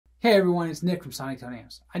Hey everyone, it's Nick from Sonic Tone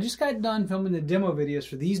Amps. I just got done filming the demo videos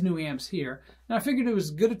for these new amps here, and I figured it was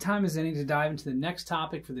as good a time as any to dive into the next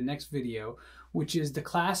topic for the next video, which is the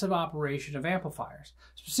class of operation of amplifiers.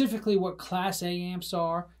 Specifically what Class A amps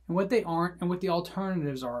are, and what they aren't, and what the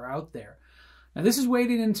alternatives are out there. Now this is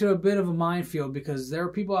wading into a bit of a minefield because there are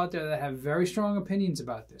people out there that have very strong opinions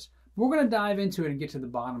about this. We're going to dive into it and get to the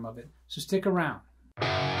bottom of it, so stick around.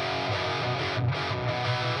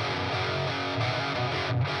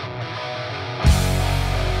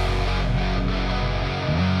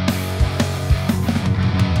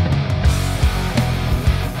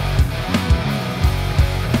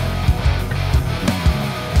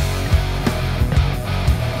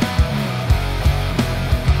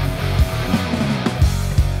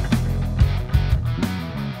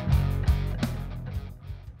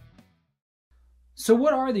 So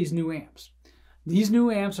what are these new amps? These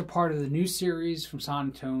new amps are part of the new series from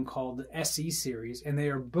Sonic Tone called the SE series, and they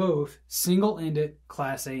are both single-ended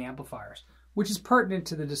Class A amplifiers, which is pertinent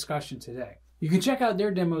to the discussion today. You can check out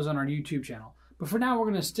their demos on our YouTube channel, but for now we're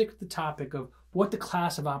going to stick with the topic of what the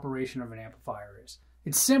class of operation of an amplifier is.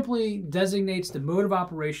 It simply designates the mode of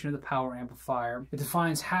operation of the power amplifier. It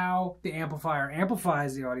defines how the amplifier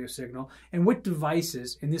amplifies the audio signal and what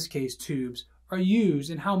devices, in this case tubes, are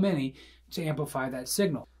used and how many to amplify that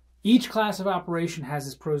signal. Each class of operation has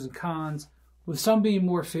its pros and cons, with some being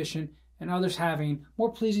more efficient and others having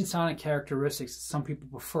more pleasing sonic characteristics that some people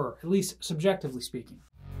prefer, at least subjectively speaking.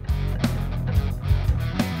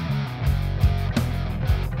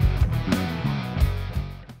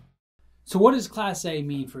 So what does Class A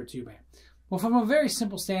mean for a tube amp? Well, from a very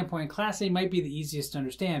simple standpoint, Class A might be the easiest to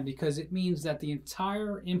understand because it means that the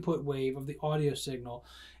entire input wave of the audio signal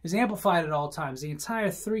is amplified at all times. The entire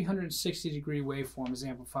 360-degree waveform is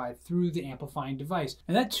amplified through the amplifying device.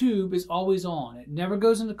 And that tube is always on. It never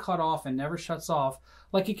goes into cutoff and never shuts off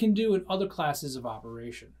like it can do in other classes of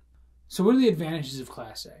operation. So what are the advantages of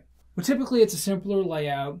Class A? Well, typically it's a simpler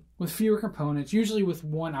layout with fewer components, usually with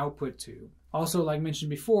one output tube. Also, like mentioned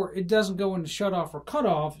before, it doesn't go into shutoff or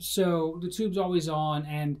cutoff, so the tube's always on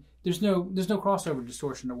and there's no crossover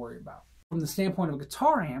distortion to worry about. From the standpoint of a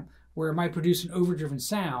guitar amp, where it might produce an overdriven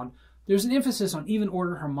sound, there's an emphasis on even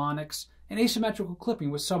order harmonics and asymmetrical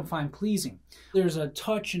clipping with some fine pleasing. There's a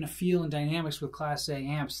touch and a feel and dynamics with Class A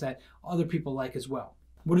amps that other people like as well.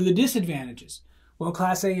 What are the disadvantages? Well,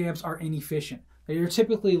 Class A amps are inefficient. They are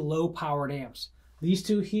typically low-powered amps. These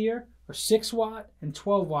two here are 6-watt and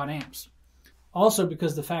 12-watt amps. Also,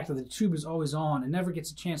 because the fact that the tube is always on and never gets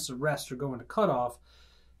a chance to rest or go into cutoff,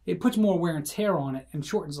 it puts more wear and tear on it and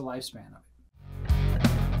shortens the lifespan of it.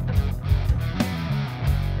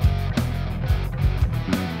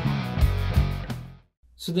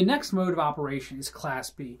 So the next mode of operation is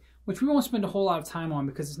Class B, which we won't spend a whole lot of time on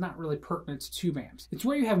because it's not really pertinent to tube amps. It's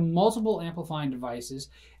where you have multiple amplifying devices,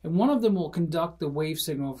 and one of them will conduct the wave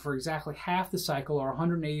signal for exactly half the cycle, or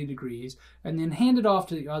 180 degrees, and then hand it off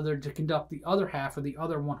to the other to conduct the other half, or the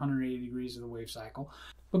other 180 degrees of the wave cycle.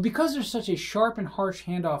 But because there's such a sharp and harsh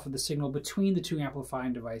handoff of the signal between the two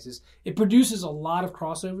amplifying devices, it produces a lot of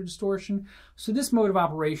crossover distortion. So this mode of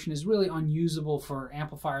operation is really unusable for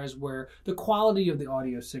amplifiers where the quality of the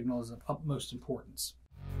audio signal is of utmost importance.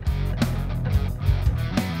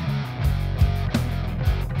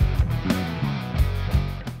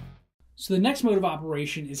 So the next mode of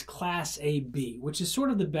operation is Class AB, which is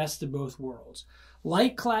sort of the best of both worlds.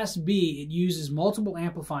 Like Class B, it uses multiple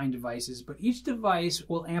amplifying devices, but each device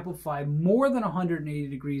will amplify more than 180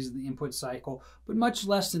 degrees of the input cycle, but much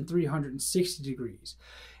less than 360 degrees.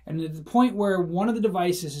 And at the point where one of the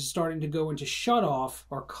devices is starting to go into shutoff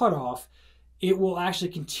or cutoff, it will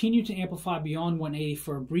actually continue to amplify beyond 180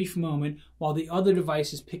 for a brief moment while the other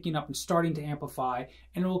device is picking up and starting to amplify,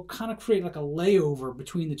 and it will kind of create like a layover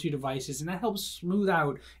between the two devices, and that helps smooth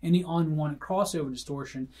out any unwanted crossover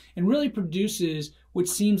distortion and really produces what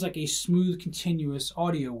seems like a smooth, continuous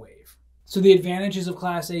audio wave. So the advantages of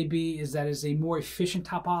Class AB is that it's a more efficient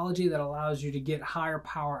topology that allows you to get higher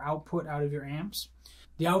power output out of your amps.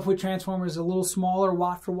 The output transformer is a little smaller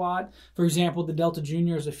watt for watt. For example, the Delta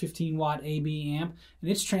Junior is a 15-watt AB amp,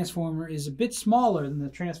 and its transformer is a bit smaller than the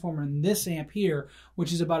transformer in this amp here,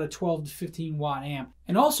 which is about a 12 to 15-watt amp.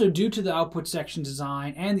 And also, due to the output section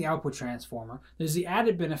design and the output transformer, there's the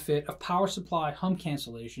added benefit of power supply hum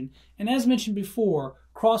cancellation, and as mentioned before,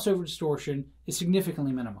 crossover distortion is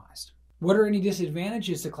significantly minimized. What are any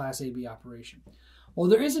disadvantages to Class AB operation? Well,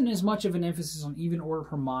 there isn't as much of an emphasis on even order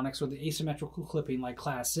harmonics or the asymmetrical clipping like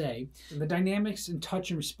Class A. The dynamics and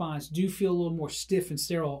touch and response do feel a little more stiff and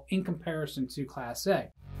sterile in comparison to Class A.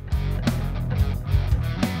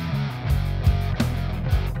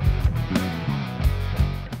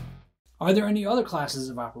 Are there any other classes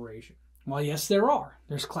of operation? Well, yes, there are.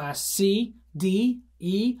 There's class C, D,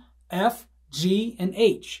 E, F, G, and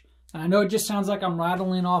H. And I know it just sounds like I'm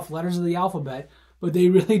rattling off letters of the alphabet, but they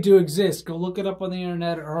really do exist. Go look it up on the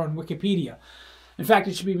internet or on Wikipedia. In fact,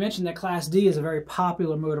 it should be mentioned that Class D is a very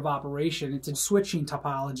popular mode of operation. It's a switching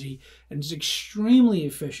topology, and it's extremely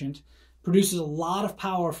efficient, produces a lot of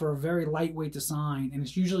power for a very lightweight design, and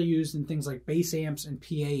it's usually used in things like bass amps and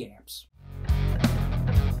PA amps.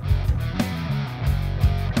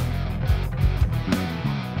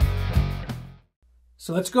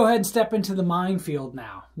 So let's go ahead and step into the minefield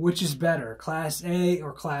now. Which is better, Class A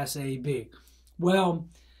or Class AB? Well,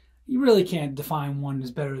 you really can't define one as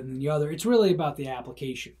better than the other. It's really about the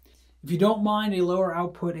application. If you don't mind a lower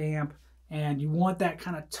output amp and you want that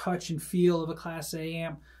kind of touch and feel of a Class A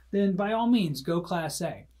amp, then by all means, go Class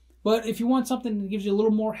A. But if you want something that gives you a little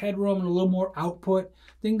more headroom and a little more output,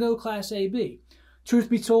 then go Class AB. Truth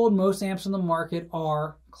be told, most amps on the market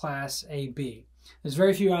are Class AB. There's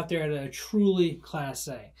very few out there that are truly Class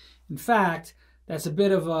A. In fact, that's a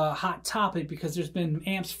bit of a hot topic because there's been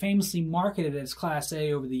amps famously marketed as Class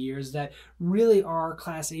A over the years that really are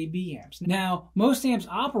Class AB amps. Now, most amps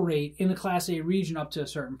operate in the Class A region up to a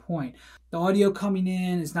certain point. The audio coming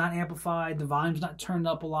in is not amplified, the volume's not turned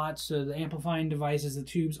up a lot, so the amplifying devices, the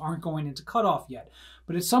tubes, aren't going into cutoff yet.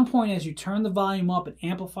 But at some point, as you turn the volume up and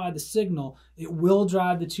amplify the signal, it will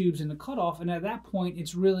drive the tubes into cutoff, and at that point,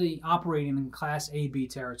 it's really operating in Class AB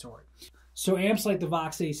territory. So amps like the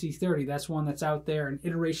Vox AC30, that's one that's out there, and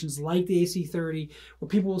iterations like the AC30 where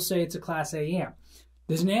people will say it's a Class A amp.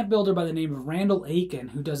 There's an amp builder by the name of Randall Aiken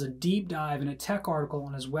who does a deep dive in a tech article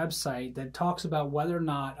on his website that talks about whether or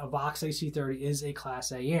not a Vox AC30 is a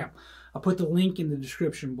Class A amp. I'll put the link in the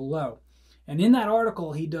description below. And in that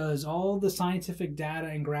article, he does all the scientific data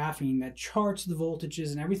and graphing that charts the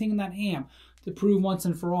voltages and everything in that amp to prove once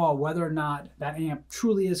and for all whether or not that amp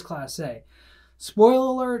truly is Class A. Spoiler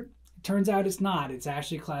alert, turns out it's not. It's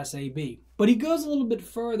actually Class AB. But he goes a little bit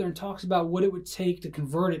further and talks about what it would take to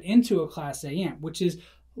convert it into a Class A amp, which is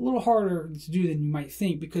a little harder to do than you might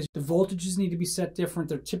think because the voltages need to be set different.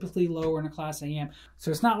 They're typically lower in a Class A amp. So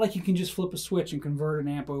it's not like you can just flip a switch and convert an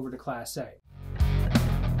amp over to Class A.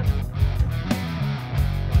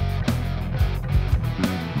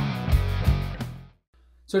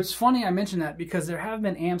 So it's funny I mention that because there have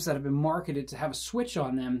been amps that have been marketed to have a switch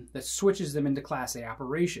on them that switches them into Class A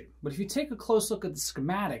operation. But if you take a close look at the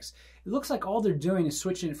schematics, it looks like all they're doing is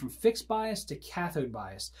switching it from fixed bias to cathode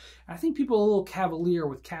bias. And I think people are a little cavalier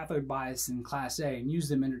with cathode bias in Class A and use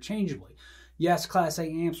them interchangeably. Yes, Class A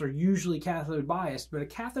amps are usually cathode biased, but a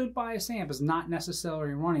cathode bias amp is not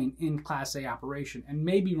necessarily running in Class A operation and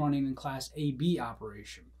may be running in Class AB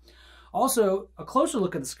operation. Also, a closer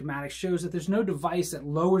look at the schematics shows that there's no device that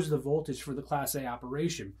lowers the voltage for the Class A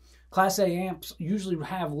operation. Class A amps usually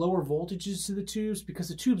have lower voltages to the tubes because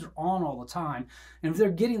the tubes are on all the time, and if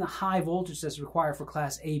they're getting the high voltage that's required for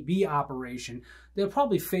Class AB operation, they'll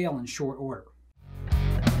probably fail in short order.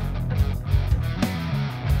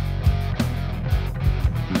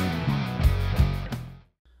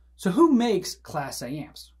 So who makes Class A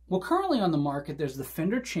amps? Well, currently on the market, there's the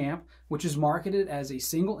Fender Champ, which is marketed as a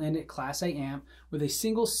single-ended Class A amp with a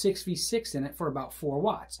single 6V6 in it for about 4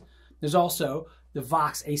 watts. There's also the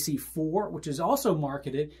Vox AC4, which is also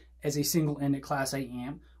marketed as a single-ended Class A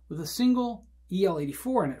amp with a single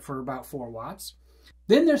EL84 in it for about 4 watts.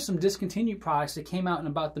 Then there's some discontinued products that came out in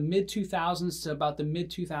about the mid-2000s to about the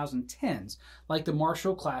mid-2010s, like the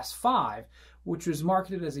Marshall Class 5, which was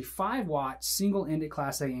marketed as a 5-watt single-ended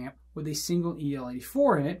Class A amp with a single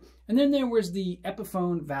EL84 in it. And then there was the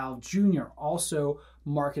Epiphone Valve Jr., also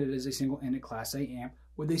marketed as a single-ended Class A amp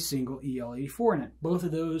with a single EL84 in it. Both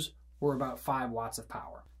of those were about 5 watts of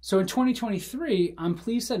power. So in 2023, I'm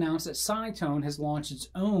pleased to announce that Sonitone has launched its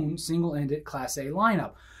own single-ended Class A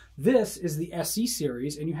lineup. This is the SE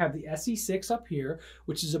series, and you have the SE6 up here,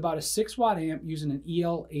 which is about a 6-watt amp using an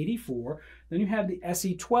EL84. Then you have the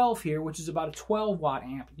SE12 here, which is about a 12-watt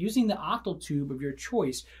amp using the octal tube of your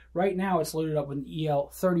choice. Right now, it's loaded up with an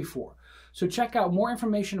EL34. So check out more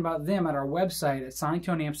information about them at our website at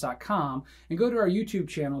sonitoneamps.com and go to our YouTube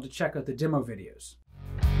channel to check out the demo videos.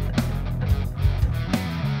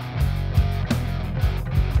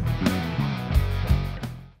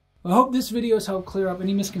 I hope this video has helped clear up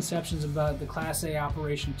any misconceptions about the Class A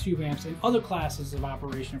operation of tube amps and other classes of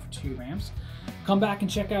operation for tube amps. Come back and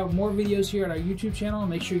check out more videos here at our YouTube channel and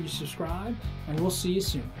make sure you subscribe, and we'll see you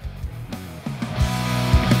soon.